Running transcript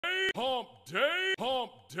Hump day,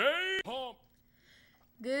 hump day, hump.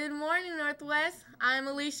 Good morning, Northwest. I'm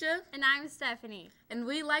Alicia. And I'm Stephanie. And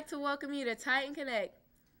we'd like to welcome you to Titan Connect.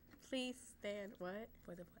 Please stand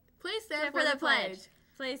For the pledge. Please stand for the pledge.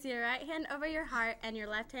 Place your right hand over your heart and your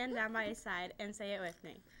left hand down by your side and say it with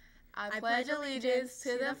me. I pledge allegiance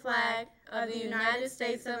to the flag of the United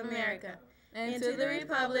States of America and to the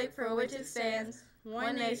republic for which it stands,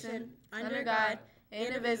 one nation, under God,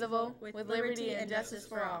 indivisible, with liberty and justice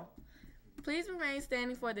for all. Please remain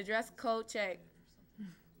standing for the dress code check.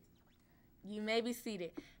 You may be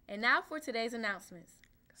seated. And now for today's announcements.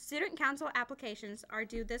 Student council applications are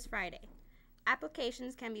due this Friday.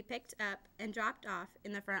 Applications can be picked up and dropped off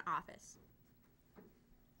in the front office.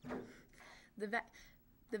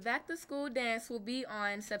 The Back to School dance will be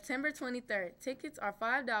on September 23rd. Tickets are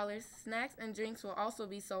 $5. Snacks and drinks will also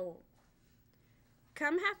be sold.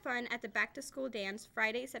 Come have fun at the Back to School dance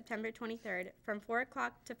Friday, September 23rd from 4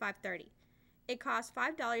 o'clock to 5:30. It costs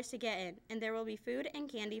 $5 to get in, and there will be food and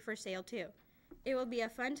candy for sale too. It will be a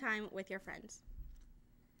fun time with your friends.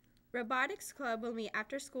 Robotics Club will meet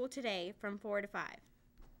after school today from 4 to 5.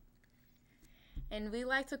 And we'd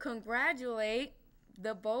like to congratulate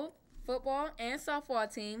the both football and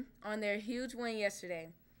softball team on their huge win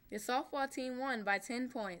yesterday. The softball team won by 10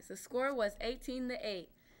 points. The score was 18-8.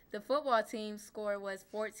 The football team's score was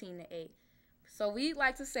 14-8. So we'd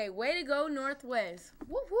like to say, way to go, Northwest.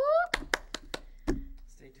 Whoop, whoop.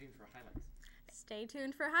 Stay tuned for highlights. Stay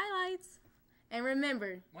tuned for highlights. And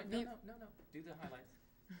remember, Wait, no. Do the highlights.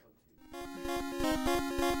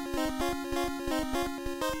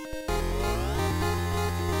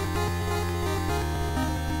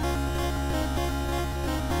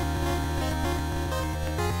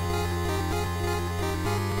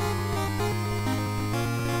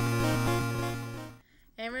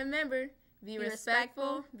 And remember, be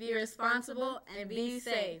respectful, be responsible, and be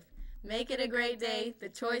safe. Make it a great day. The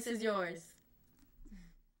choice is yours.